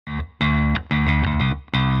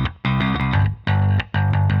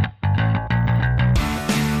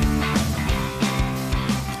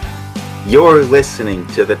You're listening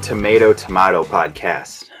to the Tomato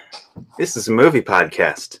Podcast. This is a movie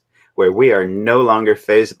podcast where we are no longer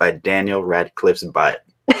fazed by Daniel Radcliffe's butt.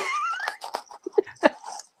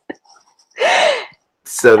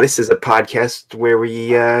 So this is a podcast where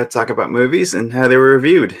we talk about movies and how they were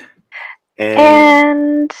reviewed.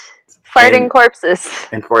 And farting corpses.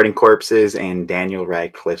 And farting corpses, and Daniel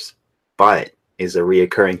Radcliffe's butt is a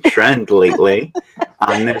reoccurring trend lately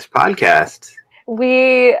on this podcast.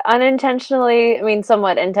 We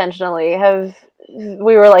somewhat intentionally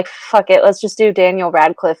we were like, fuck it, let's just do Daniel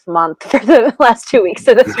Radcliffe month for the last 2 weeks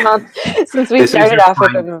of this month since we started off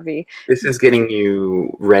with a movie. This is getting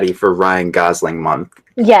you ready for Ryan Gosling month.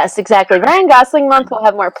 Yes, exactly. Ryan Gosling month will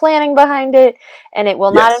have more planning behind it, and it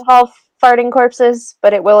will not involve farting corpses,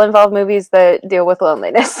 but it will involve movies that deal with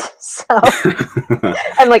loneliness. So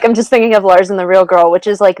I'm just thinking of Lars and the Real Girl, which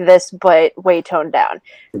is like this but way toned down.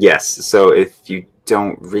 Yes, so if you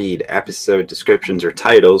don't read episode descriptions or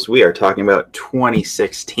titles, we are talking about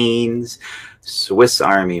 2016's Swiss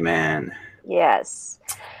Army Man. Yes.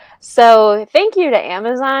 So thank you to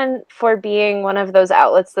Amazon for being one of those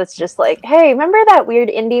outlets that's just like, hey, remember that weird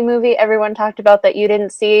indie movie everyone talked about that you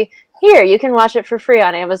didn't see? Here, you can watch it for free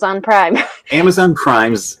on Amazon Prime. Amazon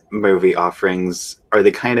Prime's movie offerings are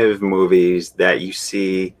the kind of movies that you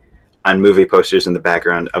see on movie posters in the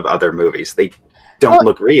background of other movies. They don't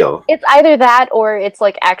look real. It's either that or it's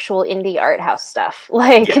like actual indie art house stuff.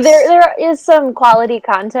 Like yes. there is some quality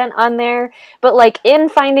content on there, but like in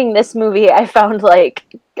finding this movie, I found like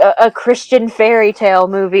a Christian fairy tale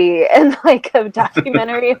movie and like a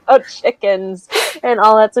documentary about chickens and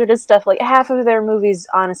all that sort of stuff. Like half of their movies,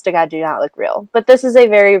 honest to God, do not look real. But this is a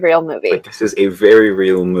very real movie. But this is a very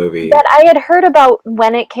real movie that I had heard about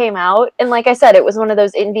when it came out, and like I said, it was one of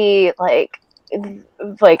those indie like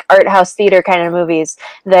art house theater kind of movies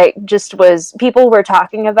that just was, people were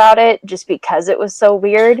talking about it just because it was so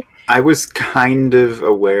weird. I was kind of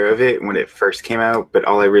aware of it when it first came out, but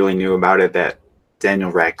all I really knew about it that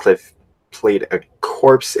Daniel Radcliffe played a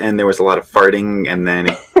corpse and there was a lot of farting, and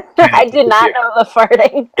then I did not know the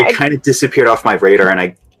farting. It kind of disappeared off my radar and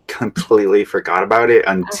I completely forgot about it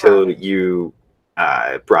until you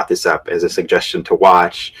brought this up as a suggestion to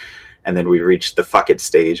watch. And then we reached the fuck it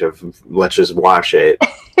stage of let's just watch it.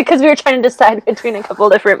 Because we were trying to decide between a couple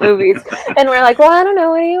different movies. And we're like, well, I don't know.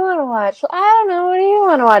 What do you want to watch? I don't know. What do you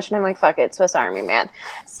want to watch? And I'm like, fuck it, Swiss Army Man.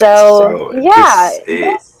 So yeah.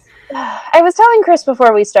 I was telling Chris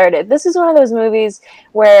before we started, this is one of those movies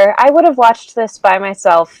where I would have watched this by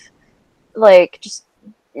myself, like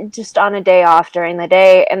just on a day off during the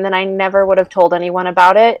day. And then I never would have told anyone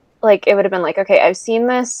about it. Like it would have been like, okay, I've seen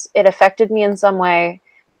this. It affected me in some way.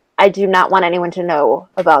 I do not want anyone to know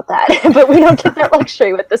about that, but we don't get that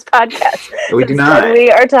luxury with this podcast. We do not.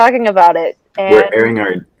 We are talking about it. And we're airing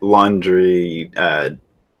our laundry,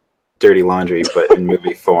 dirty laundry, but in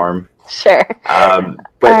movie form. Sure.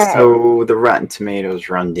 So the Rotten Tomatoes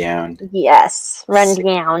rundown. Yes,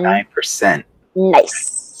 rundown. 9%.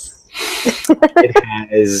 Nice. It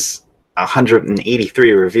has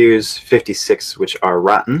 183 reviews, 56 which are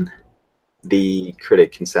rotten. The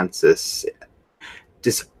critic consensus: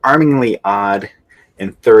 disarmingly odd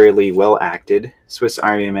and thoroughly well acted, Swiss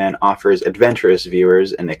Army Man offers adventurous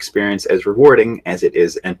viewers an experience as rewarding as it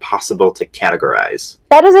is impossible to categorize.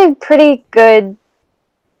 That is a pretty good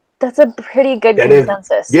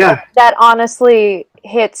consensus. Yeah. That honestly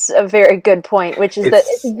hits a very good point, which is that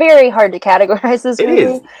it's very hard to categorize this movie. It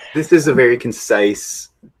is. This is a very concise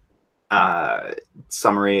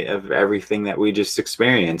summary of everything that we just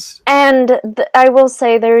experienced. And I will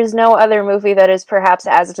say there is no other movie that is perhaps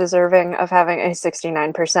as deserving of having a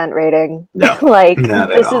 69% rating. No,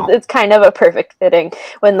 it's kind of a perfect fitting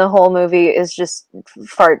when the whole movie is just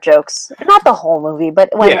fart jokes. Not the whole movie, but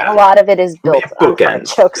when a lot of it is built on fart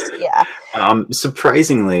jokes. Yeah.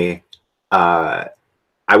 Surprisingly, I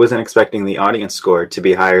wasn't expecting the audience score to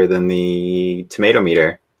be higher than the tomato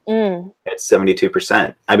meter. At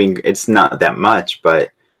 72%. I mean, it's not that much, but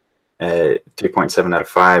 3.7 out of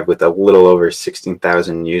 5 with a little over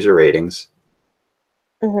 16,000 user ratings.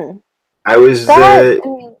 Mm-hmm. I was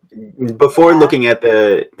before looking at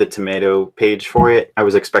the tomato page for it, I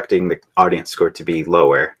was expecting the audience score to be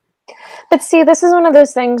lower. But see, this is one of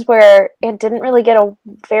those things where it didn't really get a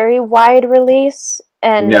very wide release,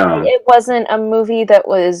 and it wasn't a movie that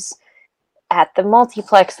was at the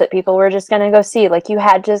multiplex that people were just going to go see. Like, you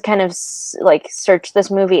had to kind of like search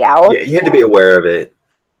this movie out. Yeah, you had to be aware of it.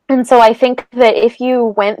 And so I think that if you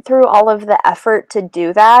went through all of the effort to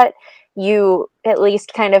do that, you at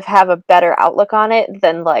least kind of have a better outlook on it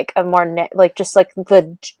than like a more like just like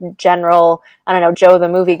the general, I don't know, Joe the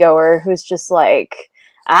moviegoer who's just like,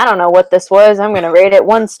 I don't know what this was. I'm going to rate it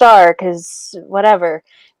 1 star because whatever.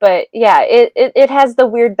 But yeah, it has the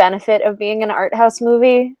weird benefit of being an art house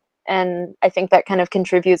movie. And I think that kind of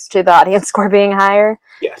contributes to the audience score being higher.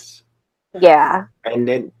 Yes. Yeah. And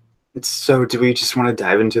then, so do we just want to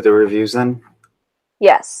dive into the reviews then?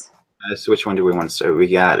 Yes. So which one do we want to start? We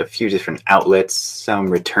got a few different outlets, some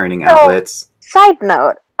returning outlets. Side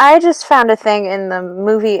note, I just found a thing in the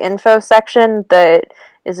movie info section that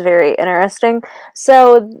is very interesting.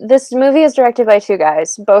 So this movie is directed by 2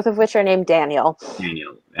 guys, both of which are named Daniel.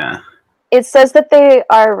 Daniel, yeah. It says that they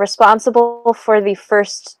are responsible for the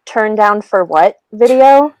first Turn Down for What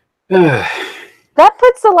video. That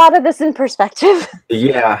puts a lot of this in perspective.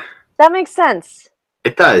 Yeah. That makes sense.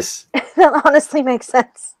 It does. That honestly makes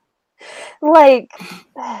sense. Like,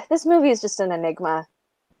 this movie is just an enigma.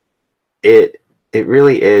 It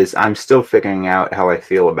really is. I'm still figuring out how I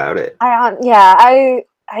feel about it. I don't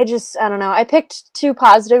know. I picked 2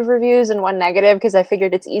 positive reviews and 1 negative because I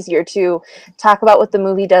figured it's easier to talk about what the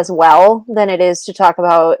movie does well than it is to talk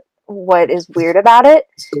about what is weird about it.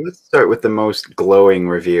 So let's start with the most glowing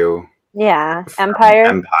review. Yeah, Empire.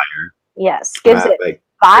 Empire. Yes, gives it like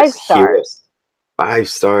 5 stars. 5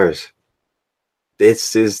 stars.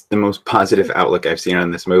 This is the most positive outlook I've seen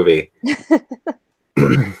on this movie.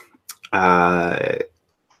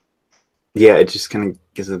 Yeah, it just kind of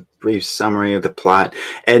gives a brief summary of the plot,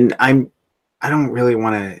 and I don't really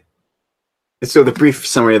want to. So the brief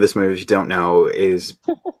summary of this movie, if you don't know, is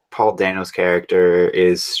Paul Dano's character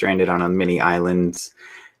is stranded on a mini island,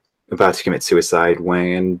 about to commit suicide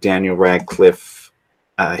when Daniel Radcliffe,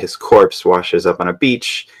 his corpse washes up on a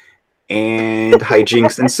beach, and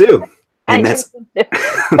hijinks ensue. And that's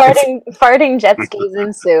farting jet skis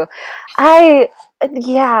ensue. I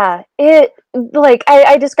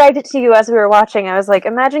described it to you as we were watching. I was like,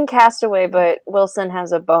 imagine Castaway, but Wilson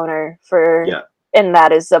has a boner for, and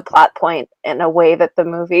that is a plot point in a way that the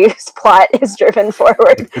movie's plot is driven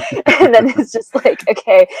forward. And then it's just like,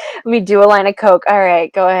 okay, let me do a line of coke. All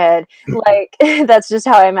right, go ahead. Like, that's just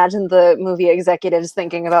how I imagine the movie executives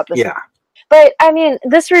thinking about this. Yeah. But I mean,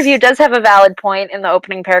 this review does have a valid point in the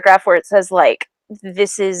opening paragraph where it says, like,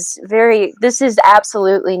 this is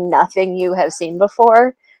absolutely nothing you have seen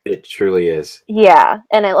before. It truly is. Yeah,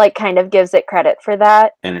 and it like kind of gives it credit for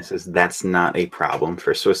that. And it says that's not a problem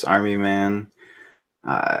for Swiss Army Man.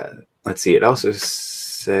 Let's see. It also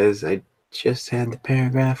says, I just had the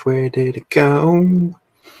paragraph. Where did it go?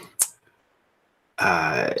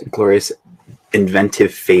 Glorious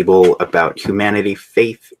inventive fable about humanity,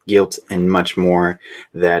 faith, guilt, and much more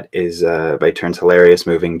that is by turns hilarious,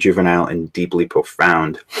 moving, juvenile, and deeply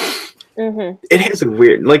profound. Mm-hmm. It has a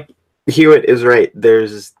weird, like, Hewitt is right.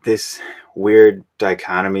 There's this weird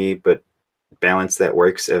dichotomy, but balance that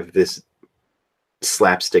works of this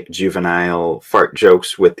slapstick juvenile fart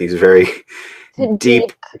jokes with these very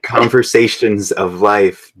deep conversations of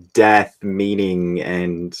life, death, meaning,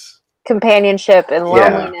 and companionship and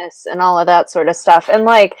loneliness and all of that sort of stuff. And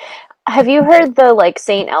like, have you heard the like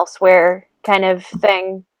Saint Elsewhere kind of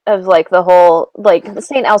thing of like the whole like the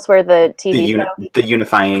Saint Elsewhere, the TV show? The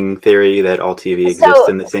unifying theory that all TV exists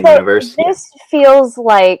in the same universe? This feels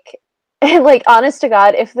like like, honest to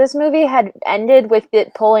God, if this movie had ended with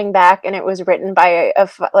it pulling back and it was written by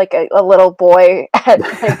a little boy at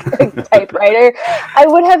like a typewriter, I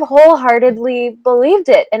would have wholeheartedly believed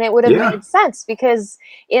it, and it would have made sense because,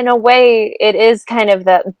 in a way, it is kind of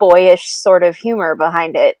that boyish sort of humor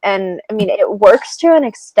behind it. And I mean, it works to an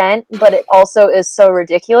extent, but it also is so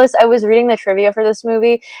ridiculous. I was reading the trivia for this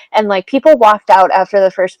movie, and like people walked out after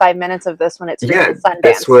the first 5 minutes of this when it screened at Sundance.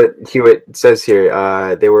 That's what Hewitt says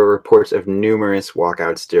here. There were reports of numerous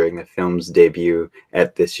walkouts during the film's debut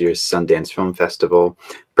at this year's Sundance Film Festival.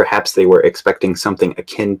 Perhaps they were expecting something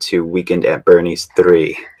akin to Weekend at Bernie's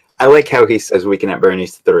 3. I like how he says Weekend at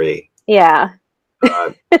Bernie's 3. Yeah.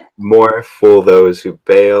 More fool those who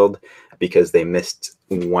bailed because they missed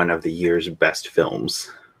one of the year's best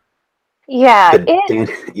films. Yeah.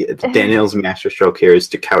 Daniel's masterstroke here is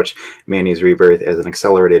to couch Manny's rebirth as an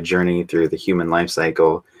accelerated journey through the human life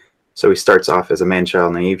cycle. So he starts off as a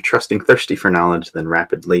man-child naive, trusting, thirsty for knowledge, then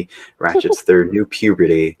rapidly ratchets through new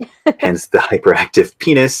puberty, hence the hyperactive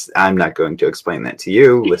penis. I'm not going to explain that to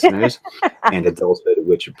you, listeners. And adulthood,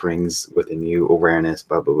 which brings with a new awareness,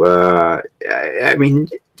 blah, blah, blah. I mean,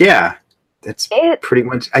 yeah, that's pretty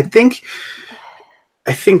much... I think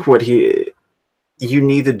what you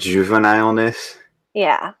need the juvenileness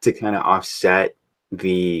to kind of offset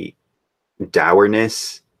the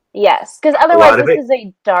dourness. Yes, because otherwise this is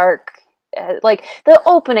a dark, like the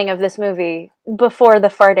opening of this movie before the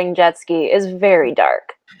farting jet ski is very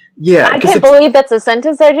dark. Yeah, I can't believe that's a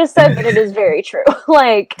sentence I just said, but it is very true.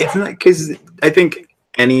 Like, it's not, because I think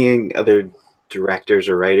any other directors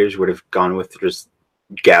or writers would have gone with just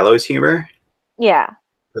gallows humor. yeah.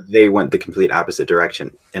 But they went the complete opposite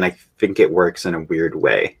direction, and I think it works in a weird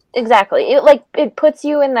way. Exactly. It puts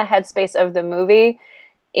you in the headspace of the movie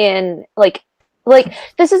in like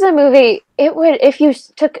this is a movie. It would, if you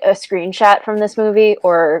took a screenshot from this movie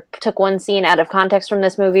or took one scene out of context from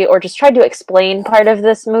this movie or just tried to explain part of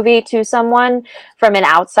this movie to someone from an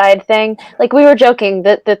outside thing, like we were joking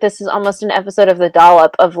that this is almost an episode of The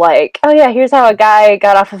Dollop of like, oh yeah, here's how a guy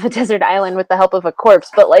got off of a desert island with the help of a corpse.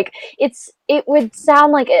 But like it would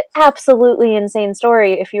sound like an absolutely insane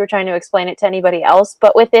story if you were trying to explain it to anybody else,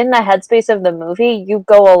 but within the headspace of the movie you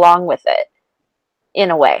go along with it in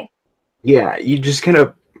a way. Yeah, you just kind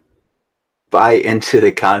of buy into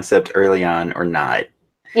the concept early on or not.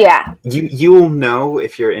 Yeah. You'll know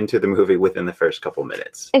if you're into the movie within the first couple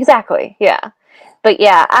minutes. Exactly. Yeah. But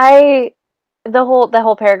yeah, the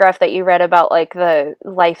whole paragraph that you read about like the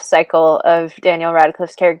life cycle of Daniel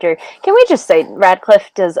Radcliffe's character. Can we just say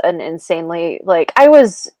Radcliffe does an insanely, like, I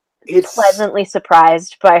was pleasantly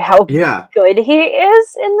surprised by how good he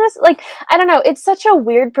is in this. Like, I don't know, it's such a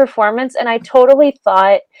weird performance, and I totally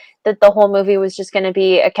thought that the whole movie was just going to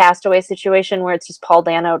be a Castaway situation where it's just Paul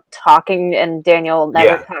Dano talking and Daniel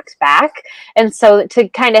never talks back. And so to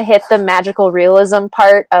kind of hit the magical realism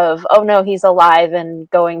part of, oh no, he's alive and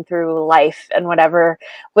going through life and whatever,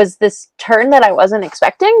 was this turn that I wasn't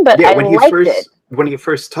expecting, but I liked it. When he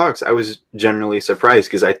first talks, I was generally surprised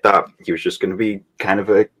because I thought he was just going to be kind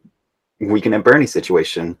of a Weekend at Bernie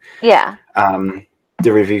situation. Yeah.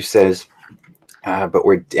 The review says, but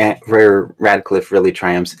where Radcliffe really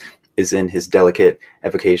triumphs is in his delicate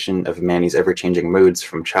evocation of Manny's ever-changing moods,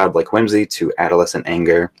 from childlike whimsy to adolescent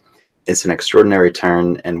anger. It's an extraordinary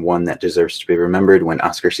turn, and one that deserves to be remembered when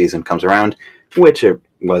Oscar season comes around, which it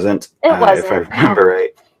wasn't. It wasn't. If I remember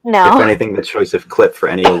right. No. If anything, the choice of clip for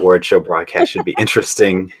any award show broadcast should be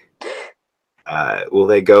interesting. Will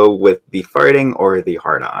they go with the farting or the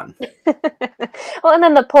hard-on? Well, and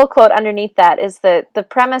then the pull quote underneath that is that the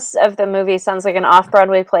premise of the movie sounds like an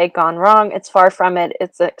off-Broadway play gone wrong. It's far from it.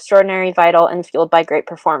 It's extraordinary, vital, and fueled by great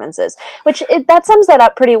performances. Which, that sums that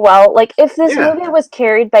up pretty well. Like, if this movie was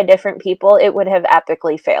carried by different people, it would have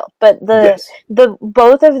epically failed. But the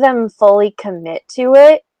both of them fully commit to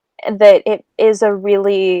it, that it is a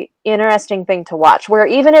really interesting thing to watch, where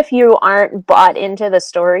even if you aren't bought into the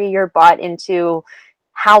story, you're bought into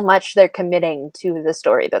how much they're committing to the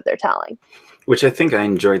story that they're telling. Which I think I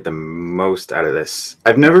enjoyed the most out of this.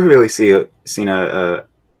 I've never really seen a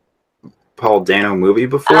Paul Dano movie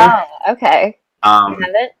before. Oh, okay. You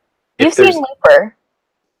haven't? You've seen Looper.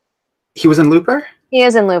 He was in Looper? He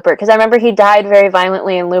is in Looper, because I remember he died very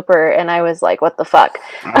violently in Looper, and I was like, what the fuck?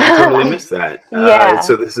 I totally missed that. Yeah.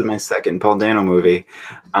 So this is my second Paul Dano movie.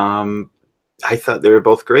 I thought they were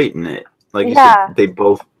both great in it. Like you said, they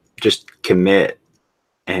both just commit,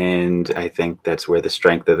 and I think that's where the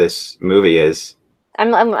strength of this movie is.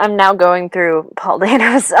 I'm now going through Paul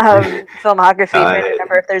Dano's filmography, trying to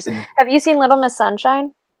remember if there's... Have you seen Little Miss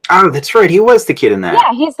Sunshine? Oh, that's right. He was the kid in that.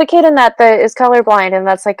 Yeah, he's the kid in that is colorblind, and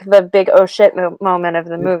that's like the big oh shit moment of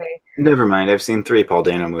the movie. Never mind. I've seen 3 Paul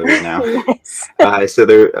Dano movies now. Nice. So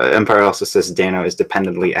the Empire also says Dano is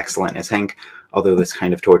dependently excellent as Hank, although this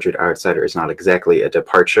kind of tortured outsider is not exactly a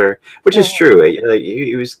departure, which is true.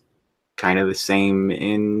 He was kind of the same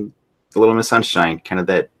in Little Miss Sunshine, kind of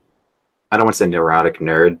that, I don't want to say neurotic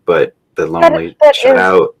nerd, but the lonely shut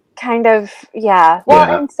out. Kind of, yeah.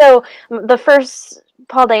 Well, and so the first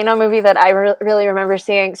Paul Dano movie that I really remember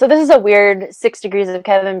seeing, so this is a weird 6 Degrees of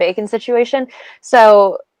Kevin Bacon situation.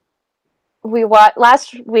 So we watched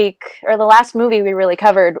last week, or the last movie we really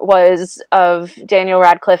covered was of Daniel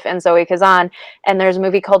Radcliffe and Zoe Kazan, and there's a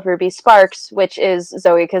movie called Ruby Sparks, which is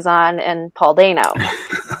Zoe Kazan and Paul Dano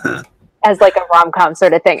as like a rom-com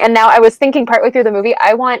sort of thing. And now I was thinking partway through the movie,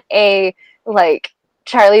 I want a like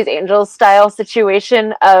Charlie's Angels style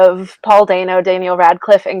situation of Paul Dano, Daniel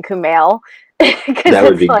Radcliffe, and Kumail. That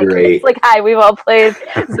would be great. It's like, hi, we've all played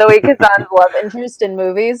Zoe Kazan's love interest in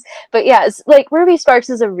movies. But yeah, it's like Ruby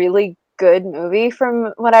Sparks is a really good movie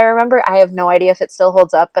from what I remember. I have no idea if it still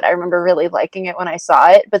holds up, but I remember really liking it when I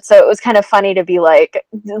saw it. But so it was kind of funny to be like,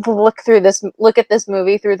 look at this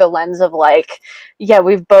movie through the lens of like, yeah,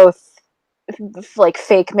 we've both like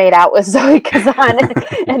fake made out with Zoe Kazan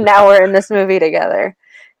and now we're in this movie together.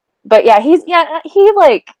 But yeah,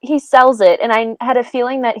 he sells it, and I had a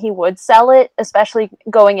feeling that he would sell it, especially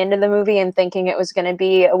going into the movie and thinking it was going to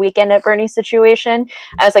be a Weekend at Bernie's situation.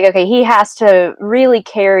 I was like, okay, he has to really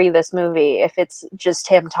carry this movie if it's just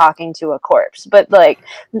him talking to a corpse. But like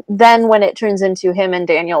then when it turns into him and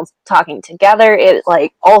Daniel talking together, it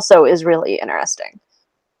like also is really interesting.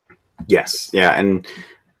 Yes, yeah, and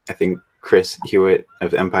I think Chris Hewitt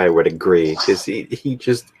of Empire would agree because he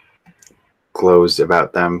just glows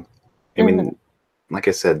about them. I mean, like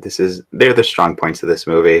I said, they're the strong points of this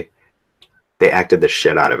movie. They acted the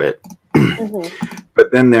shit out of it.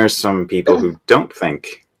 But then there's some people who don't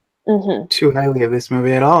think too highly of this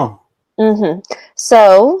movie at all.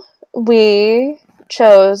 So we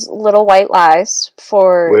chose Little White Lies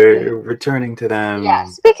for... We're returning to them.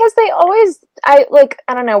 Yes, because they always... I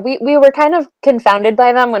don't know, we were kind of confounded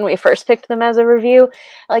by them when we first picked them as a review,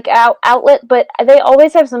 like outlet, but they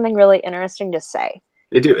always have something really interesting to say.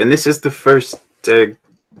 They do, and this is the first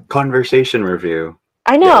conversation review.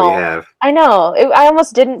 I know. We have. I know. I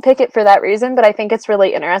almost didn't pick it for that reason, but I think it's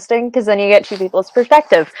really interesting because then you get two people's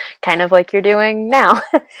perspective, kind of like you're doing now.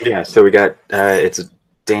 Yeah. So we got it's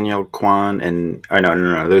Daniel Kwan and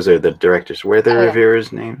no, those are the directors. Where the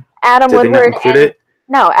reviewers' name? Adam Woodward. Did they not include it?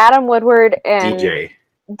 No, Adam Woodward and DJ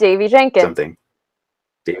Davy Jenkins. Something.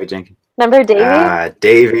 David Jenkins. Remember Davy?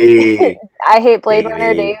 Davy. I hate Blade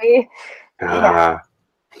Runner, Davy. Yeah.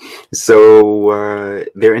 So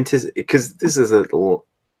they're into because this is a little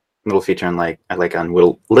feature on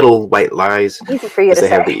on Little White Lies. Easy for you to say.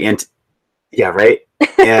 Have the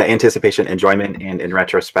anticipation, enjoyment, and in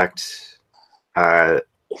retrospect,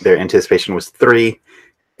 their anticipation was 3,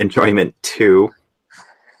 enjoyment 2,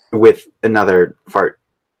 with another fart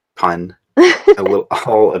pun,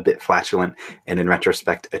 all a bit flatulent, and in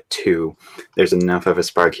retrospect a 2. There's enough of a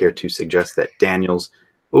spark here to suggest that Daniels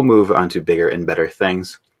will move on to bigger and better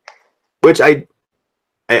things, which I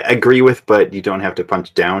agree with, but you don't have to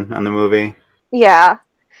punch down on the movie. Yeah.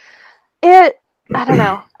 I don't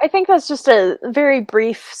know. I think that's just a very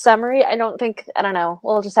brief summary. I don't know.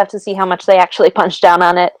 We'll just have to see how much they actually punch down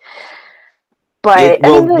on it. But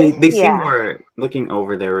they seem more, looking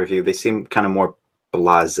over their review, they seem kind of more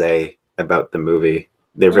blasé about the movie.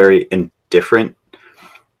 They're very indifferent.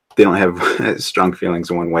 They don't have strong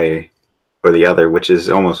feelings one way or the other, which is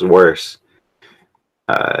almost worse.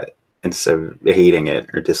 Instead of hating it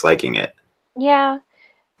or disliking it. Yeah.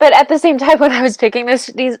 But at the same time, when I was picking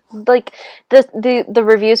the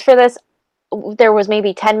reviews for this, there was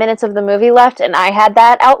maybe 10 minutes of the movie left, and I had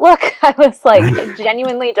that outlook. I was like, I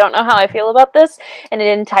genuinely don't know how I feel about this, and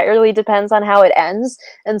it entirely depends on how it ends.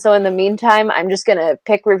 And so in the meantime, I'm just going to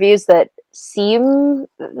pick reviews that seem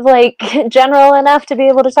like general enough to be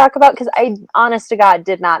able to talk about, because I, honest to God,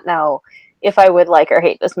 did not know if I would like or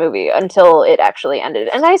hate this movie until it actually ended.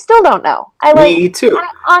 And I still don't know. Me too. I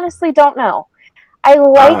honestly don't know. I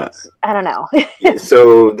don't know.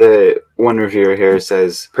 So the one reviewer here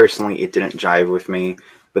says, personally, it didn't jive with me,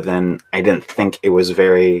 but then I didn't think it was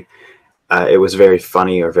very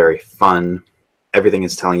funny or very fun. Everything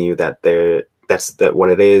is telling you that that's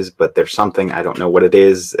what it is, but there's something, I don't know what it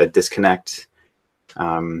is, a disconnect.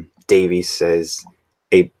 Davey says,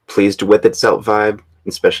 a pleased with itself vibe,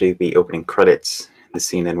 especially the opening credits, the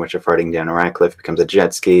scene in which a farting Daniel Radcliffe becomes a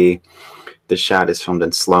jet ski. The shot is filmed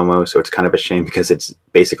in slow-mo, so it's kind of a shame because it's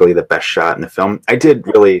basically the best shot in the film. I did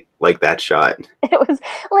really like that shot. It was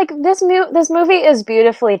like this movie is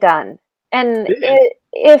beautifully done. And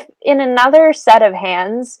if in another set of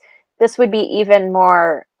hands, this would be even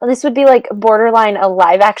more, this would be like borderline a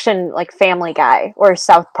live action like Family Guy or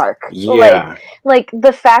South Park. Yeah. Like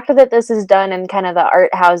the fact that this is done in kind of the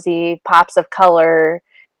art housey, pops of color,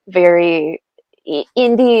 very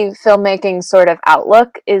indie filmmaking sort of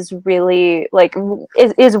outlook is really like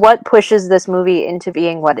is what pushes this movie into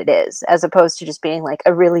being what it is, as opposed to just being like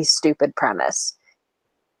a really stupid premise.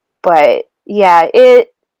 But yeah,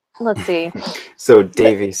 let's see. So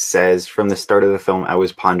Davey says, from the start of the film, I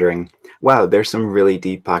was pondering, wow, there's some really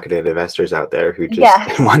deep-pocketed investors out there who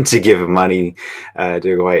just want to give money to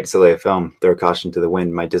go White Silly film. Throw caution to the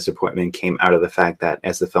wind. My disappointment came out of the fact that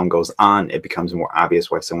as the film goes on, it becomes more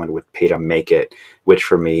obvious why someone would pay to make it, which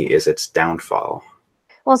for me is its downfall.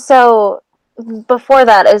 Well, so before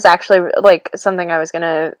that is actually like something I was going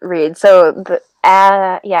to read. So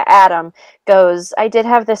Adam goes, I did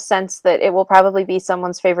have this sense that it will probably be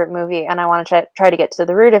someone's favorite movie, and I want to try to get to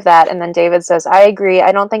the root of that. And then David says, I agree.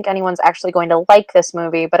 I don't think anyone's actually going to like this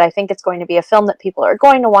movie, but I think it's going to be a film that people are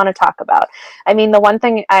going to want to talk about. I mean, the one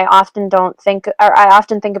thing I often think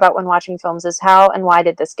about when watching films is how and why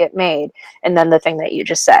did this get made? And then the thing that you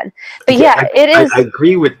just said. But it is. I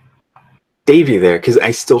agree with Davey there because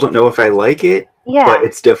I still don't know if I like it. Yeah, but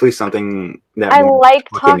it's definitely something that I like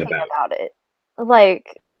talking about it.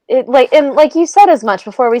 And like you said as much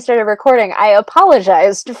before we started recording, I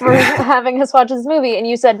apologized for having us watch this movie, and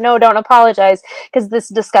you said no, don't apologize because this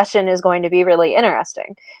discussion is going to be really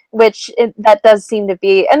interesting. That does seem to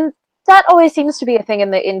be, and that always seems to be a thing in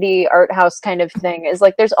the indie art house kind of thing. Is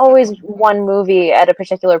like there's always one movie at a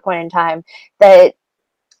particular point in time that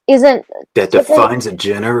defines a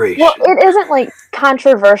generation. Well, it isn't like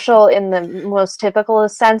controversial in the most typical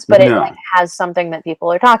sense, but it like has something that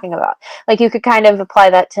people are talking about. Like you could kind of apply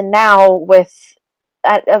that to now with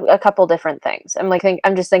a couple different things. I'm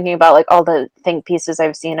just thinking about like all the think pieces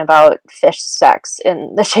I've seen about fish sex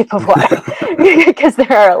in The Shape of Water because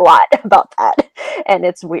there are a lot about that, and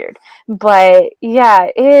it's weird. But yeah,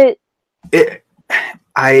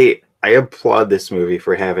 I applaud this movie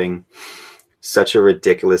for having such a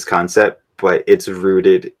ridiculous concept, but it's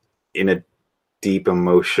rooted in a deep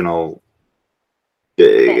emotional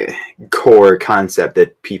core concept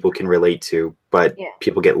that people can relate to, but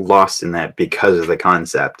people get lost in that because of the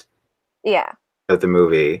concept of the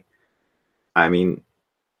movie. I mean,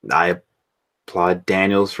 I applaud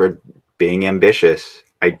Daniels for being ambitious.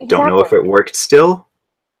 I don't know if it worked still,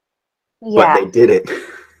 but they did it.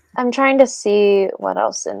 I'm trying to see what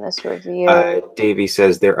else in this review. Davey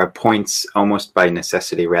says there are points almost by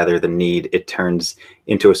necessity rather than need. It turns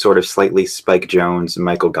into a sort of slightly Spike Jonze,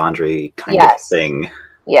 Michael Gondry kind of thing.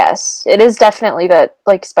 Yes, it is definitely that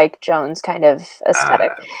like Spike Jonze kind of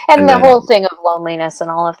aesthetic, and the whole thing of loneliness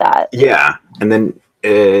and all of that. Yeah, and then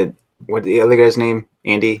what's the other guy's name?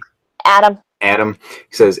 Andy? Adam.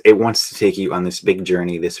 He says it wants to take you on this big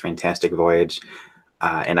journey, this fantastic voyage.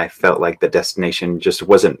 And I felt like the destination just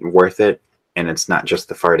wasn't worth it. And it's not just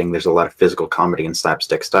the farting. There's a lot of physical comedy and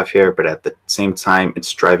slapstick stuff here. But at the same time, it's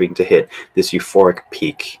striving to hit this euphoric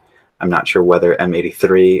peak. I'm not sure whether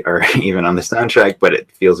M83 or even on the soundtrack, but it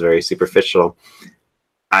feels very superficial.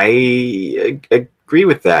 I agree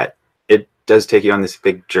with that. It does take you on this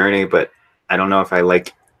big journey, but I don't know if I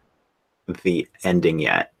like the ending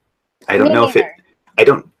yet. I don't know if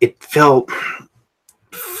it felt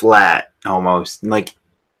flat. Almost like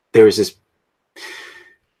there was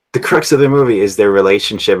the crux of the movie is their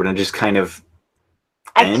relationship, and it just kind of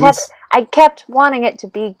I kept wanting it to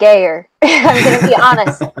be gayer.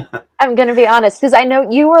 I'm gonna be honest because I know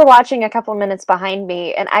you were watching a couple minutes behind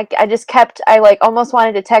me, and I like almost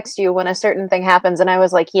wanted to text you when a certain thing happens, and I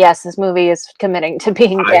was like, yes, this movie is committing to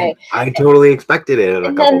being gay. I totally expected it at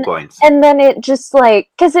a couple points, and then it just like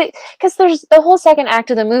because there's the whole second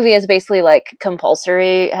act of the movie is basically like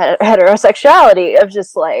compulsory heterosexuality of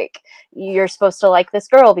just like you're supposed to like this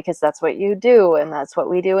girl because that's what you do and that's what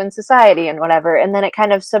we do in society and whatever, and then it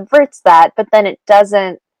kind of subverts that, but then it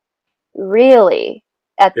doesn't really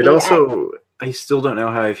at the end. I still don't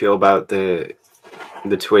know how I feel about the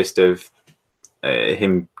twist of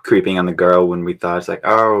him creeping on the girl when we thought it's like,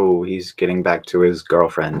 oh, he's getting back to his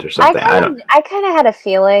girlfriend or something. I kind of had a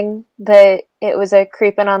feeling that it was a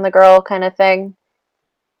creeping on the girl kind of thing.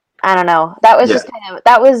 I don't know. That was just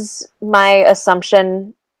that was my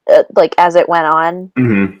assumption like as it went on.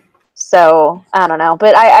 Mm-hmm. So I don't know,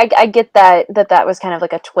 but I get that was kind of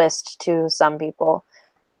like a twist to some people.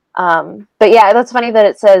 But yeah, that's funny that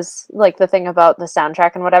it says like the thing about the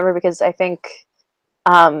soundtrack and whatever, because I think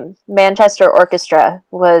Manchester Orchestra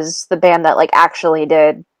was the band that like actually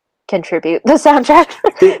did contribute the soundtrack.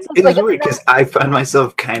 It was weird because I found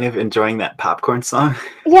myself kind of enjoying that popcorn song.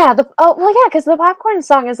 Yeah, because the popcorn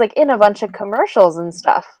song is like in a bunch of commercials and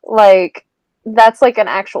stuff. Like that's like an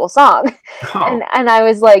actual song. Oh. And I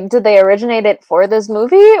was like, did they originate it for this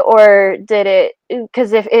movie or did it,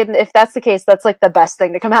 because if that's the case, that's like the best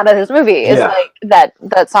thing to come out of this movie is like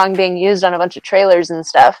that song being used on a bunch of trailers and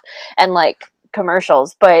stuff and like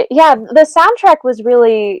commercials. But yeah, the soundtrack was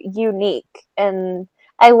really unique, and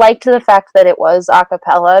I liked the fact that it was a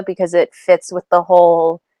cappella because it fits with the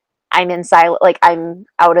whole I'm in silent, like I'm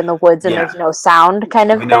out in the woods and there's no sound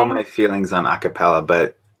kind of thing. I know my feelings on a cappella,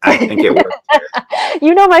 but I think it worked.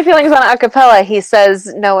 You know my feelings on a cappella, he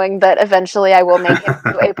says, knowing that eventually I will make him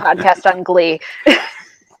do a podcast on Glee.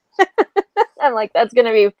 I'm like, that's going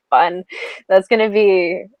to be fun. That's going to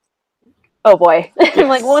be, oh boy. Yes. I'm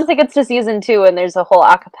like, once it gets to season 2 and there's a whole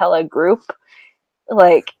a cappella group,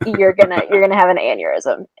 like you're gonna have an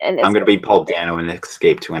aneurysm. And I'm gonna be Paul Dano and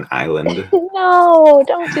escape to an island. No,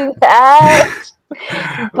 don't do that.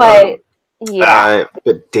 But yeah.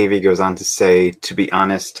 But Davey goes on to say, to be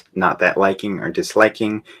honest, not that liking or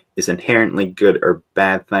disliking is inherently good or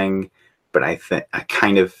bad thing, but I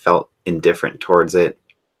kind of felt indifferent towards it.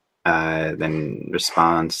 Then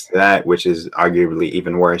responds to that, which is arguably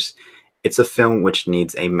even worse. it's a film which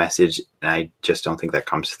needs a message, and I just don't think that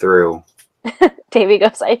comes through. Davey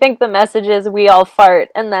goes, I think the message is we all fart,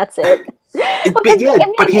 and that's it.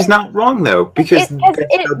 But he's not wrong though, because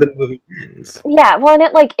that's how the movie ends. Yeah, well,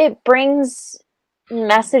 and it brings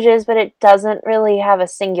messages, but it doesn't really have a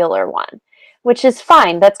singular one, which is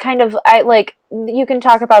fine. That's kind of you can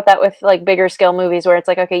talk about that with like bigger scale movies where it's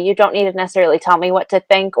like, okay, you don't need to necessarily tell me what to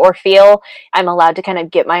think or feel. I'm allowed to kind of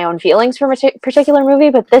get my own feelings from a particular movie,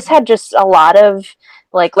 but this had just a lot of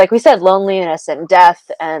like we said, loneliness and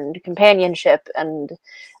death and companionship and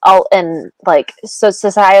all, and like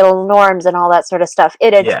societal norms and all that sort of stuff.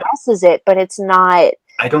 It addresses it, but it's not.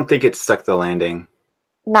 I don't think it stuck the landing.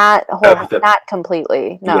 Not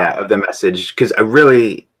completely. No. Yeah, of the message, because I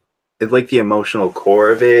really like the emotional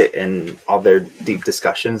core of it and all their deep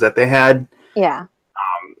discussions that they had. Yeah.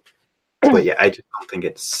 But yeah, I just don't think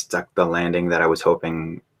it stuck the landing that I was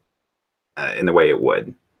hoping in the way it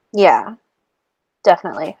would. Yeah.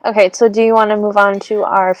 Definitely. Okay, so do you want to move on to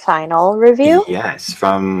our final review? Yes,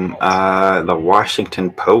 from the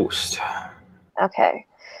Washington Post. Okay.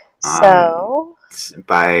 So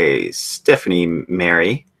by Stephanie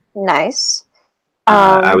Mary. Nice.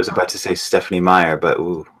 I was about to say Stephanie Meyer, but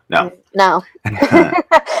no. No.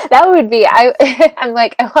 That would be I'm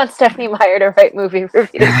like, I want Stephanie Meyer to write movie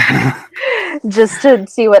reviews just to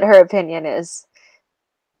see what her opinion is.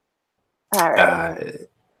 All right.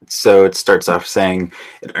 So it starts off saying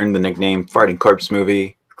it earned the nickname Farting Corpse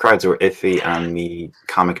Movie. Crowds were iffy on the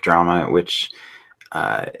comic drama, which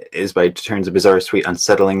is by turns a bizarre, sweet,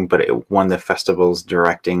 unsettling, but it won the festival's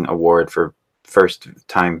directing award for first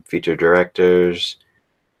time feature directors.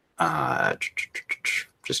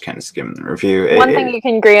 Just kind of skimming the review. One thing you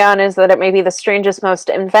can agree on is that it may be the strangest, most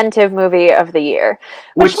inventive movie of the year.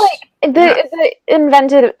 Which the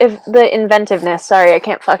inventiveness. Sorry, I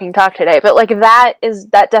can't fucking talk today. But like that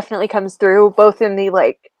definitely comes through both in the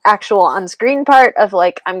like actual on-screen part of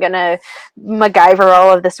like I'm gonna MacGyver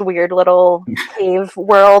all of this weird little cave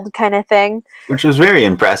world kind of thing, which was very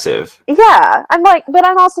impressive. Yeah, I'm like, but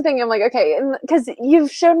I'm also thinking, I'm like, okay, because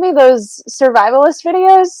you've showed me those survivalist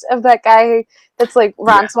videos of that guy that's like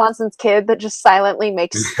Ron Swanson's kid that just silently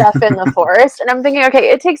makes stuff in the forest, and I'm thinking, okay,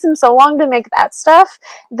 it takes him so long to make that stuff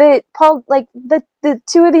that Paul, like the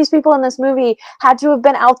two of these people in this movie had to have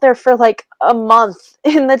been out there for like a month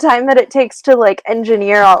in the time that it takes to like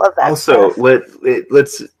engineer all of that. Also,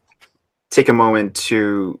 let's take a moment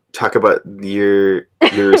to talk about your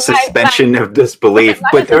suspension of disbelief.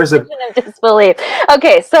 But there was a disbelief.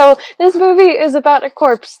 Okay, so this movie is about a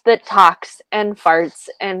corpse that talks and farts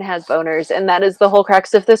and has boners, and that is the whole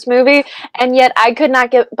crux of this movie. And yet, I could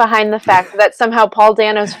not get behind the fact that somehow Paul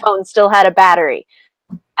Dano's phone still had a battery.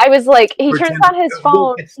 I was like, he turns on his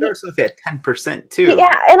phone. It starts off at 10% too.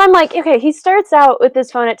 Yeah, and I'm like, okay, he starts out with this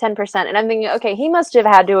phone at 10%, and I'm thinking, okay, he must have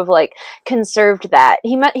had to have like conserved that.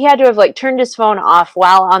 He had to have like turned his phone off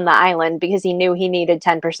while on the island because he knew he needed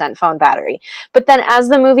 10% phone battery. But then as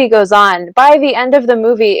the movie goes on, by the end of the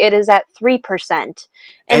movie, it is at 3%.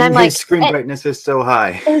 And I'm like, screen brightness is still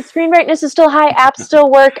high. His screen brightness is still high. Apps still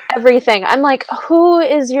work. Everything. I'm like, who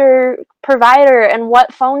is your provider and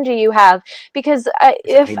what phone do you have? Because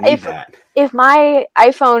if my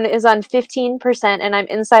iPhone is on 15% and I'm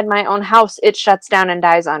inside my own house, it shuts down and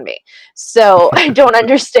dies on me. So I don't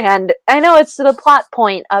understand. I know it's the plot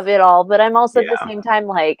point of it all, but I'm also at the same time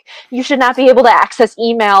like, you should not be able to access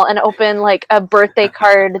email and open like a birthday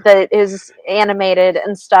card that is animated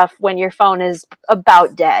and stuff when your phone is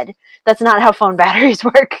about dead. That's not how phone batteries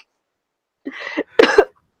work.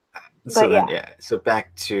 So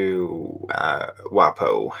back to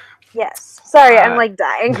WAPO. Yes. Sorry, I'm like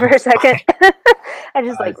dying for a second. I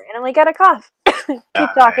just like randomly got a cough. Keep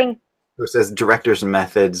talking. It says directors'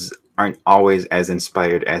 methods aren't always as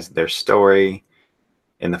inspired as their story.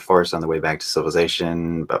 In the forest on the way back to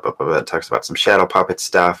civilization, it talks about some shadow puppet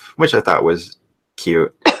stuff, which I thought was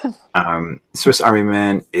cute. Swiss Army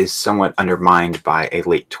Man is somewhat undermined by a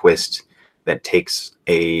late twist that takes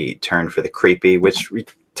a turn for the creepy, which we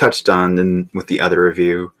touched on with the other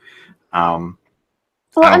review.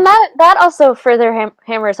 Well, and that also further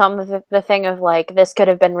hammers home the thing of like, this could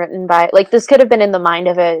have been written by, like, this could have been in the mind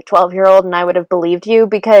of a 12-year-old and I would have believed you,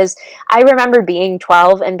 because I remember being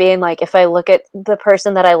 12 and being like, if I look at the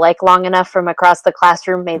person that I like long enough from across the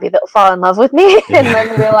classroom, maybe they'll fall in love with me. And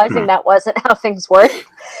then realizing that wasn't how things work.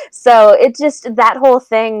 So it just, that whole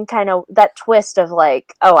thing kind of, that twist of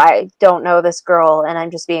like, oh, I don't know this girl and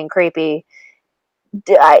I'm just being creepy.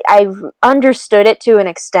 I understood it to an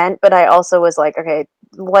extent, but I also was like, okay,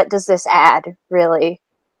 what does this add, really?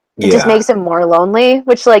 It just makes him more lonely,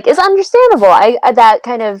 which like is understandable. I that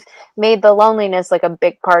kind of made the loneliness like a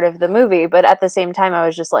big part of the movie, but at the same time I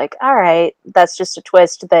was just like, all right, that's just a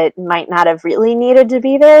twist that might not have really needed to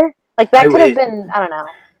be there. Like that could have been, I don't know.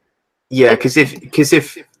 Yeah, because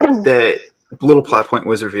if the little plot point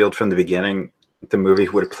was revealed from the beginning, the movie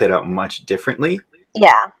would have played out much differently.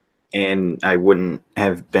 Yeah. And I wouldn't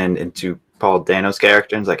have been into Paul Dano's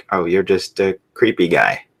character and it's like, oh, you're just a creepy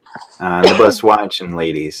guy on the bus watching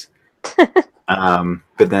ladies. But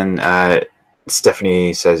then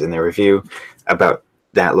Stephanie says in the review about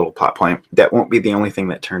that little plot point, that won't be the only thing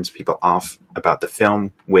that turns people off about the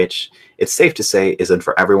film, which it's safe to say isn't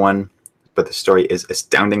for everyone, but the story is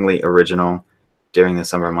astoundingly original. During the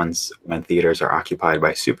summer months when theaters are occupied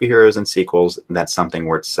by superheroes and sequels, that's something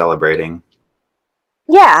worth celebrating.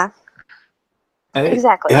 Yeah.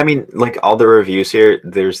 Exactly. I mean, like all the reviews here,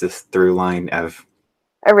 there's this through line of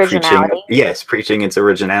originality. Preaching its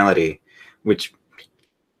originality, which,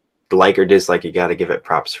 like or dislike, you got to give it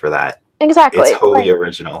props for that. Exactly. It's wholly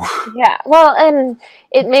original. Yeah. Well, and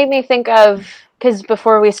it made me think of, because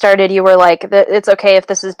before we started, you were like, it's okay if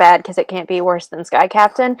this is bad because it can't be worse than Sky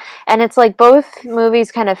Captain. And it's like both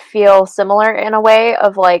movies kind of feel similar in a way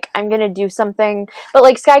of like, I'm going to do something. But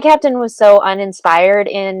like Sky Captain was so uninspired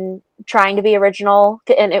in trying to be original,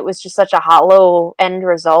 and it was just such a hollow end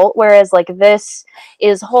result. Whereas like this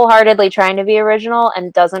is wholeheartedly trying to be original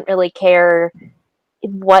and doesn't really care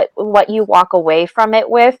what you walk away from it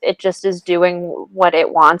with. It just is doing what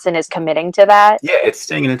it wants and is committing to that. Yeah, it's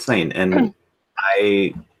staying in its lane. And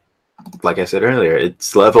like I said earlier,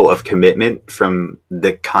 its level of commitment from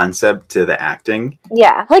the concept to the acting.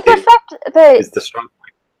 Yeah, like the fact that is the strong point.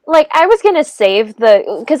 Like I was gonna save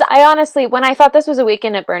because I honestly, when I thought this was a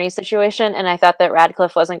Weekend at Bernie's situation, and I thought that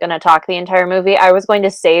Radcliffe wasn't gonna talk the entire movie, I was going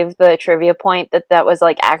to save the trivia point that was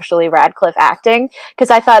like actually Radcliffe acting, because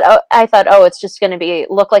I thought, it's just gonna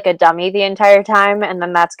look like a dummy the entire time, and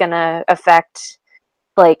then that's gonna affect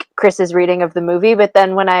like Chris's reading of the movie. But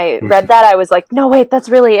then when I read that, I was like, no, wait, that's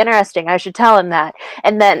really interesting, I should tell him that.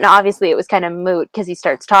 And then obviously it was kind of moot because he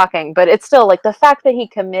starts talking, but it's still like the fact that he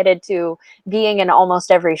committed to being in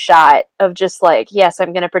almost every shot of just like, yes,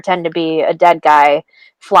 I'm going to pretend to be a dead guy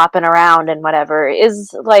flopping around and whatever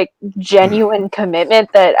is like genuine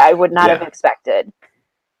commitment that I would not have expected.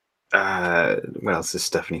 What else does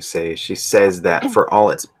Stephanie say? She says that for all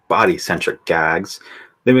its body-centric gags,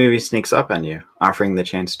 the movie sneaks up on you, offering the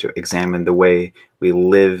chance to examine the way we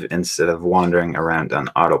live instead of wandering around on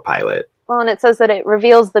autopilot. Well, and it says that it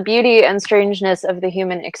reveals the beauty and strangeness of the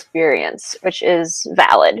human experience, which is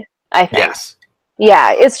valid, I think. Yes.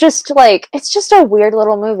 Yeah, it's just a weird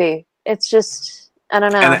little movie. It's just, I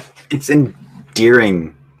don't know. And it's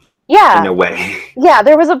endearing. Yeah. In a way. Yeah,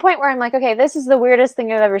 there was a point where I'm like, okay, this is the weirdest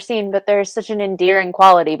thing I've ever seen, but there's such an endearing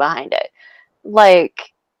quality behind it.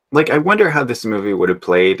 Like, I wonder how this movie would have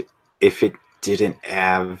played if it didn't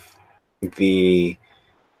have if you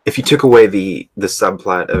took away the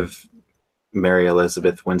subplot of Mary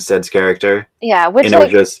Elizabeth Winstead's character. Yeah,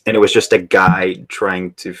 it was just a guy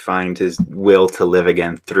trying to find his will to live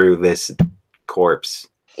again through this corpse.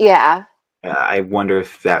 Yeah. I wonder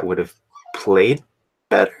if that would have played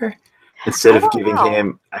better instead of giving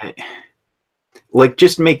him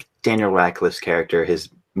just make Daniel Radcliffe's character his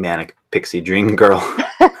manic pixie dream girl.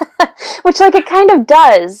 Which like it kind of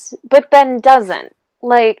does, but then doesn't.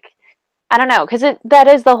 Like, I don't know, because that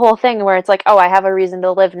is the whole thing where it's like, oh, I have a reason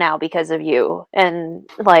to live now because of you, and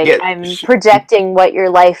like I'm projecting what your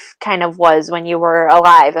life kind of was when you were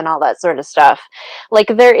alive and all that sort of stuff. Like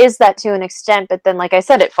there is that to an extent, but then like I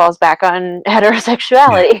said, it falls back on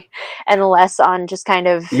heterosexuality and less on just kind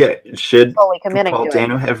of should fully committing Paul to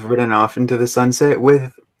Dano have ridden off into the sunset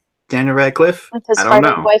with Daniel Radcliffe? With his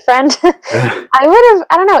fighting boyfriend?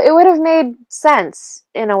 It would have made sense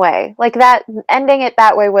in a way. Like that, ending it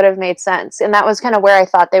that way would have made sense. And that was kind of where I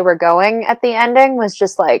thought they were going at the ending, was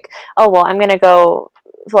just like, oh, well, I'm going to go,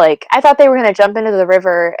 like, I thought they were going to jump into the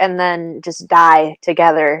river and then just die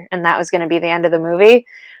together. And that was going to be the end of the movie.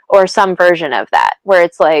 Or some version of that, where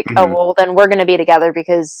it's like, oh, well, then we're going to be together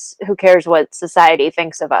because who cares what society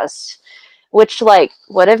thinks of us. Which, like,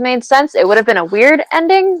 would have made sense. It would have been a weird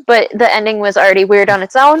ending, but the ending was already weird on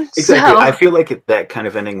its own. Exactly. So. I feel like that kind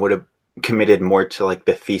of ending would have committed more to, like,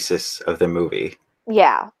 the thesis of the movie.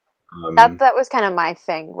 Yeah. That was kind of my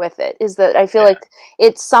thing with it, is that I feel like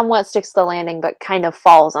it somewhat sticks to the landing, but kind of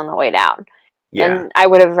falls on the way down. Yeah. And I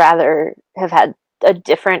would have rather have had a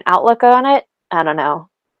different outlook on it. I don't know.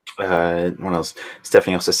 What else?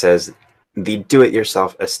 Stephanie also says, the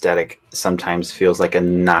do-it-yourself aesthetic sometimes feels like a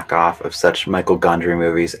knockoff of such Michael Gondry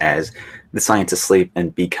movies as The Science of Sleep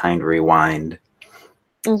and Be Kind, Rewind.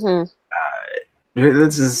 Mm-hmm.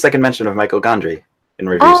 This is the second mention of Michael Gondry in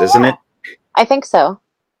reviews, isn't it? I think so.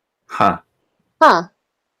 Huh. Huh.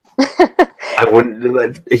 I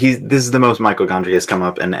wouldn't. This is the most Michael Gondry has come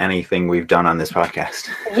up in anything we've done on this podcast.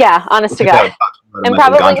 Yeah, honest to God,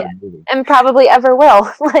 and probably ever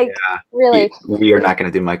will. Really, we are not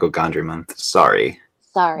going to do Michael Gondry month. Sorry.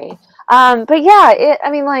 But yeah,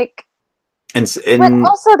 I mean, like, but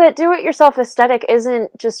also that do-it-yourself aesthetic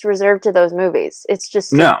isn't just reserved to those movies. It's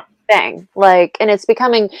just a thing, like, and it's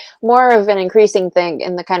becoming more of an increasing thing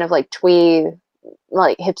in the kind of like twee,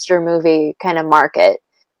 like hipster movie kind of market.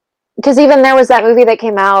 Because even there was that movie that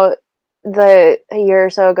came out a year or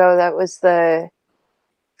so ago that was I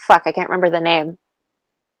can't remember the name.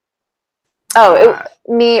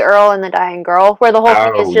 Me, Earl, and the Dying Girl, where the whole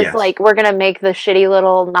thing is just like, we're going to make the shitty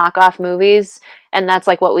little knockoff movies, and that's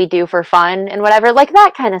like what we do for fun and whatever. Like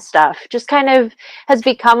that kind of stuff just kind of has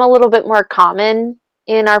become a little bit more common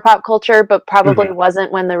in our pop culture, but probably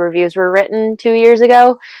wasn't when the reviews were written 2 years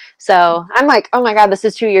ago. So I'm like, oh my God, this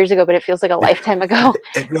is 2 years ago, but it feels like a lifetime ago.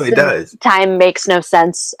 It really does. Time makes no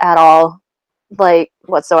sense at all, like,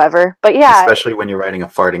 whatsoever. But yeah. Especially when you're writing a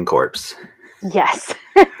farting corpse. Yes.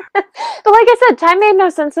 But like I said, time made no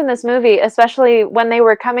sense in this movie, especially when they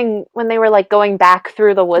were like going back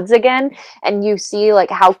through the woods again, and you see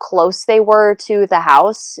like how close they were to the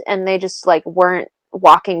house, and they just like weren't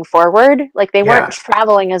walking forward. Like they weren't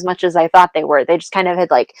traveling as much as I thought they were. They just kind of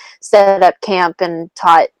had like set up camp and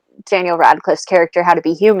taught Daniel Radcliffe's character how to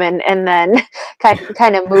be human, and then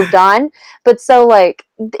kind of moved on. But so like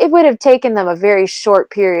it would have taken them a very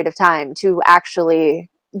short period of time to actually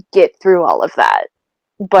get through all of that.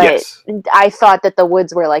 But I thought that the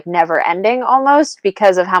woods were like never ending almost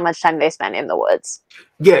because of how much time they spent in the woods.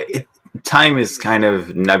 Yeah, time is kind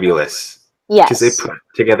of nebulous. Yes. Because they put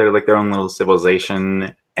together like their own little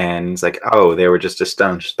civilization, and it's like, oh, they were just a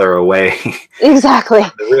stone's throw away. Exactly.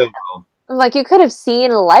 The real world. Like you could have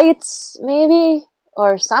seen lights maybe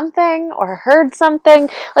or something, or heard something.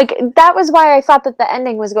 Like that was why I thought that the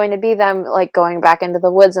ending was going to be them like going back into the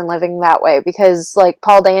woods and living that way, because like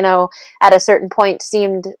Paul Dano at a certain point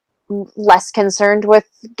seemed less concerned with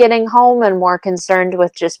getting home and more concerned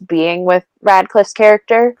with just being with Radcliffe's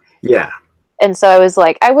character. Yeah. And so I was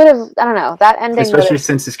like, I don't know, that ending. Especially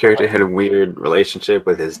since his character had a weird relationship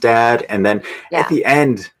with his dad, and then at the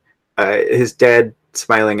end, his dad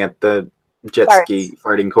smiling at the jet ski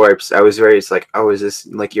farting corpse. I was it's like, oh, is this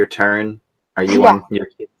like your turn? Are you on your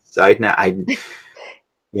kid's side now? It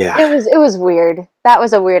was weird. That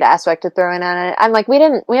was a weird aspect to throw in on it. I'm like, we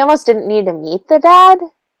almost didn't need to meet the dad.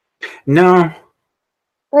 No.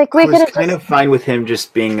 Like we could have kind of fine with him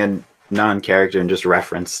just being a non-character and just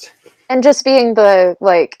referenced. And just being the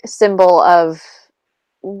like symbol of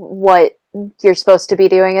what you're supposed to be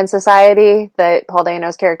doing in society that Paul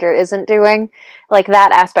Dano's character isn't doing. Like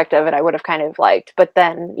that aspect of it I would have kind of liked. But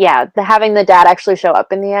then having the dad actually show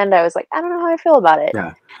up in the end, I was like, I don't know how I feel about it.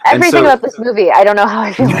 Yeah. Everything about this movie, I don't know how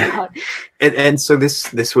I feel about. And so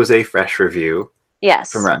this was a fresh review.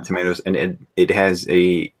 Yes. From Rotten Tomatoes, and it has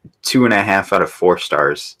a 2.5 out of 4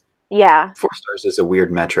 stars. Yeah. 4 stars is a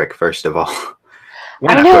weird metric, first of all.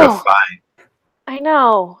 Why not put a 5? I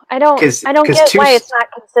know. I don't get why it's not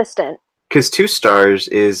consistent. Because 2 stars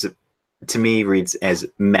is, to me, reads as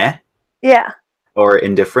meh. Yeah. Or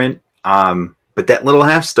indifferent. But that little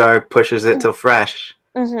half star pushes it to fresh.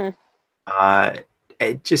 Mm-hmm.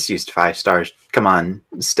 It just used 5 stars. Come on,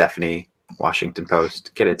 Stephanie, Washington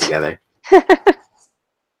Post, get it together.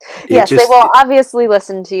 Yes, they will obviously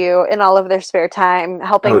listen to you in all of their spare time,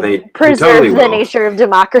 helping preserve the nature of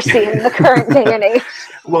democracy in the current day and age.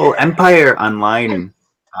 Well, Empire Online,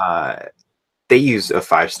 they use a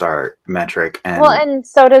 5-star metric, and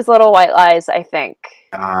so does Little White Lies, I think.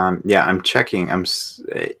 Yeah, I'm checking.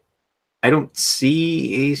 I don't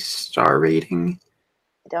see a star rating.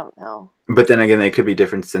 I don't know. But then again, they could be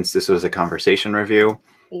different since this was a conversation review.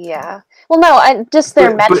 Yeah. Well, no, just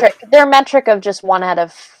their metric of just 1 out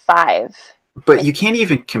of 5. But you can't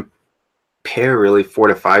even compare really 4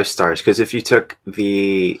 to 5 stars, because if you took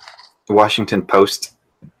the Washington Post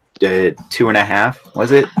 2.5,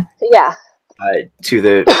 was it? Yeah. To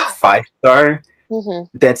the 5-star,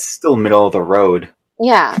 mm-hmm. That's still middle of the road.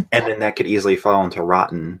 Yeah. And then that could easily fall into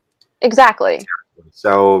rotten. Exactly.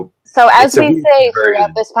 So as we say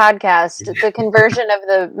throughout this podcast, the conversion of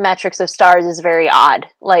the metrics of stars is very odd.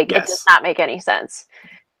 Like, It does not make any sense.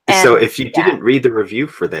 And, so if you didn't read the review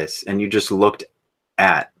for this and you just looked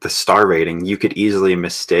at the star rating, you could easily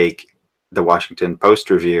mistake the Washington Post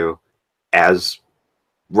review as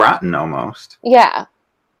rotten almost. Yeah.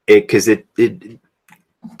 Because it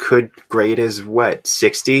could grade as what,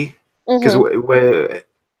 60? Because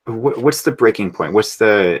What's the breaking point? What's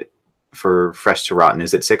the for fresh to rotten?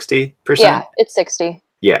 Is it 60%? Yeah, it's 60.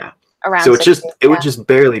 Yeah. Around so 60, it would just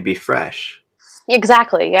barely be fresh.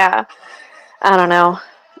 Exactly, yeah. I don't know.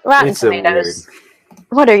 Rotten Tomatoes.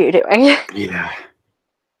 What are you doing? Yeah.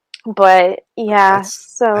 But yeah,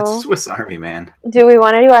 that's Swiss Army Man. Do we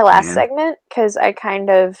want to do our last segment? Because I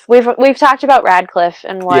kind of we've talked about Radcliffe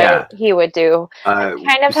and what he would do. I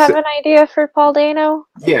kind of have an idea for Paul Dano.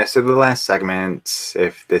 Yeah, so the last segment,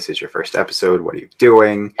 if this is your first episode, what are you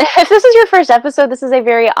doing? If this is your first episode, this is a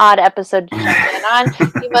very odd episode to jump in on.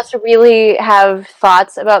 You must really have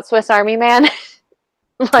thoughts about Swiss Army Man.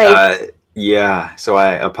 Yeah, so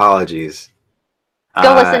apologies.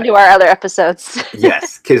 Go listen to our other episodes.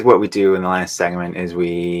 Yes, because what we do in the last segment is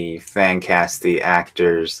we fan cast the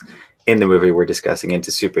actors in the movie we're discussing into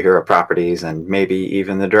superhero properties and maybe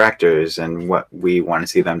even the directors and what we want to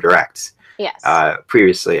see them direct. Yes.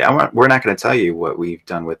 Previously, we're not going to tell you what we've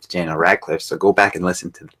done with Daniel Radcliffe, so go back and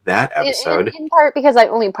listen to that episode. In part because I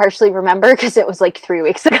only partially remember because it was like 3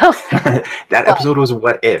 weeks ago. That episode was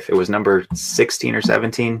What If? It was number 16 or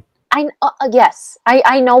 17. Yes,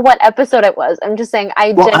 I know what episode it was. I'm just saying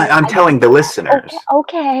I'm telling the listeners.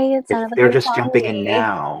 Okay, it's they're just jumping in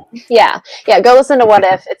now. Yeah. Go listen to What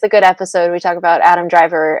If. It's a good episode. We talk about Adam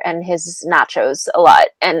Driver and his nachos a lot,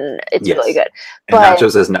 and it's really good. But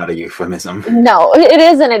nachos is not a euphemism. No, it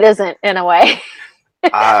is and it isn't in a way.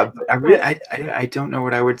 I don't know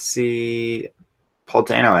what I would see Paul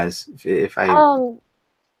Dano as if I.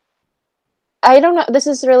 I don't know. This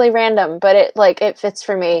is really random, but it fits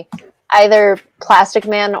for me. Either Plastic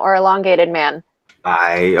Man or Elongated Man.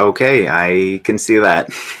 I can see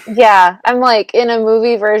that. Yeah, I'm like in a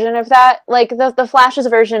movie version of that. Like the Flash's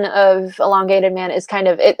version of Elongated Man is kind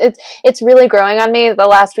of it's really growing on me. The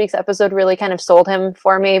last week's episode really kind of sold him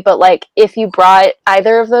for me. But like if you brought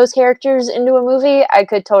either of those characters into a movie, I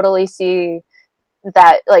could totally see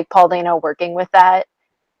that like Paul Dano working with that.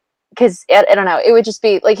 Because I don't know, it would just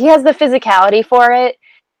be like he has the physicality for it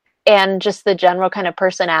and just the general kind of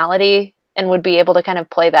personality and would be able to kind of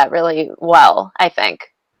play that really well, I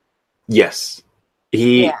think. Yes.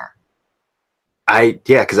 Because I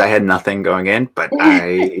had nothing going in, but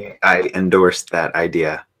I endorsed that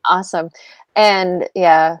idea. Awesome. And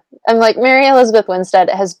yeah, I'm like Mary Elizabeth Winstead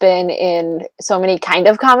has been in so many kind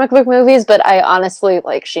of comic book movies, but I honestly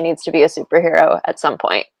like she needs to be a superhero at some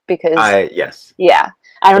point because I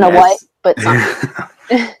don't know what, but something.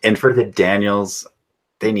 And for the Daniels,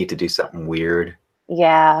 they need to do something weird.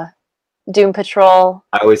 Yeah. Doom Patrol.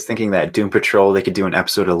 I was thinking that Doom Patrol, they could do an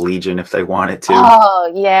episode of Legion if they wanted to.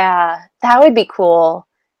 Oh, yeah. That would be cool.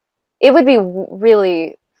 It would be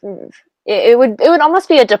really... It would almost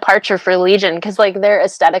be a departure for Legion because like their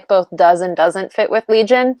aesthetic both does and doesn't fit with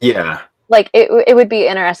Legion. Yeah. Like it would be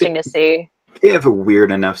interesting to see. They have a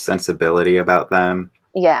weird enough sensibility about them.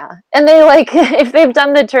 Yeah. And they like, if they've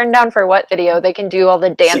done the Turn Down for What video, they can do all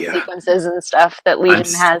the dance sequences and stuff that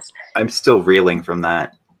Legion has. I'm still reeling from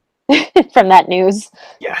that. From that news.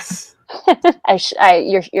 Yes.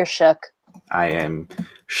 You're shook. I am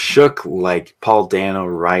shook like Paul Dano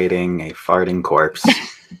riding a farting corpse.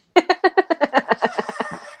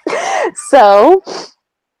 So,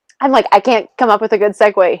 I'm like, I can't come up with a good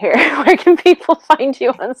segue here. Where can people find you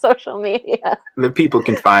on social media? The people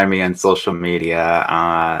can find me on social media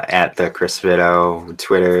at the Chris Vito,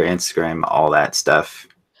 Twitter, Instagram, all that stuff.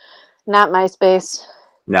 Not MySpace.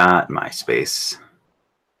 Not MySpace.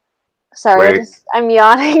 Sorry, I'm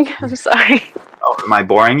yawning. I'm sorry. Oh, am I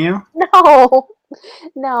boring you?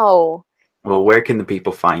 No. Well, where can the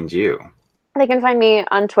people find you? They can find me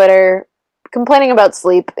on Twitter, complaining about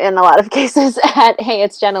sleep in a lot of cases at Hey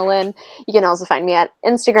It's Jenna Lynn. You can also find me at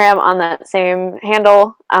Instagram on that same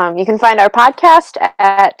handle. You can find our podcast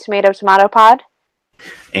at Tomato Tomato Pod.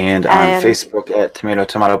 And on Facebook at Tomato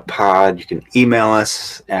Tomato Pod. You can email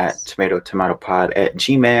us at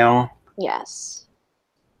tomatotomatopod@gmail.com. Yes.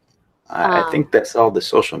 I think that's all the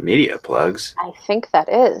social media plugs. I think that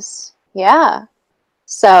is. Yeah.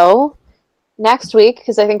 So next week,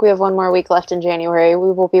 because I think we have one more week left in January,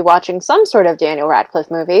 we will be watching some sort of Daniel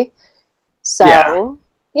Radcliffe movie. So,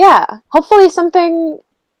 yeah. Hopefully something,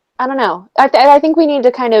 I don't know. I think we need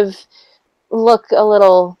to kind of look a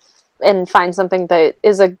little and find something that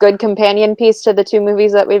is a good companion piece to the two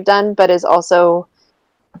movies that we've done, but is also,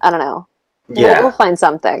 I don't know. Yeah. We'll find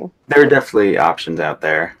something. There are definitely options out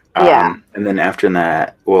there. And then after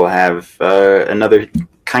that, we'll have another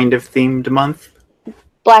kind of themed month.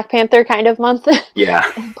 Black Panther kind of month.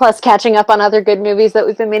 Yeah. Plus catching up on other good movies that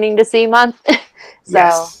we've been meaning to see month.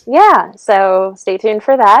 So stay tuned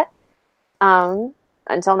for that.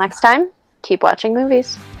 Until next time, keep watching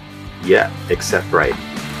movies. Yeah, except right.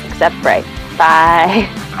 except bright. Bye.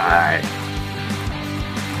 Bye.